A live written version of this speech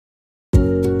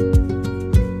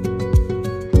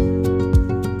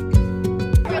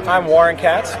I'm Warren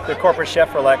Katz, the corporate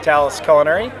chef for Lactalis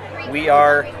Culinary. We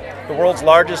are the world's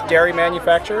largest dairy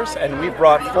manufacturers, and we've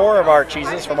brought 4 of our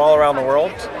cheeses from all around the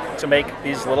world to make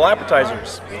these little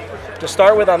appetizers. To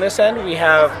start with, on this end, we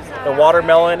have the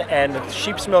watermelon and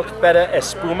Sheepsmilk Feta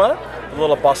Espuma, a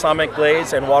little balsamic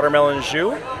glaze and watermelon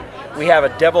jus. We have a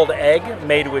deviled egg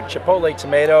made with Chipotle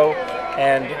Tomato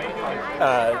and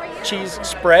cheese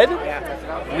spread.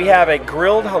 We have a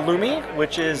grilled Halloumi,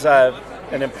 which is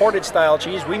an imported style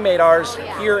cheese. We made ours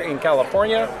here in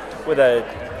California with a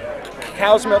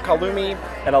cow's milk Halloumi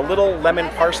and a little lemon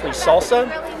parsley salsa.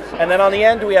 And then on the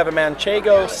end we have a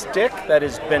Manchego stick that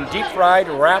has been deep fried,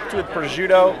 wrapped with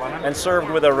prosciutto, and served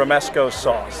with a romesco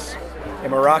sauce. A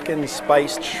Moroccan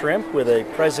Spiced Shrimp with a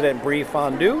President Brie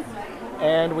fondue.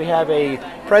 And we have a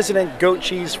President Goat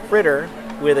Cheese Fritter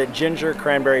with a ginger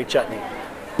cranberry chutney.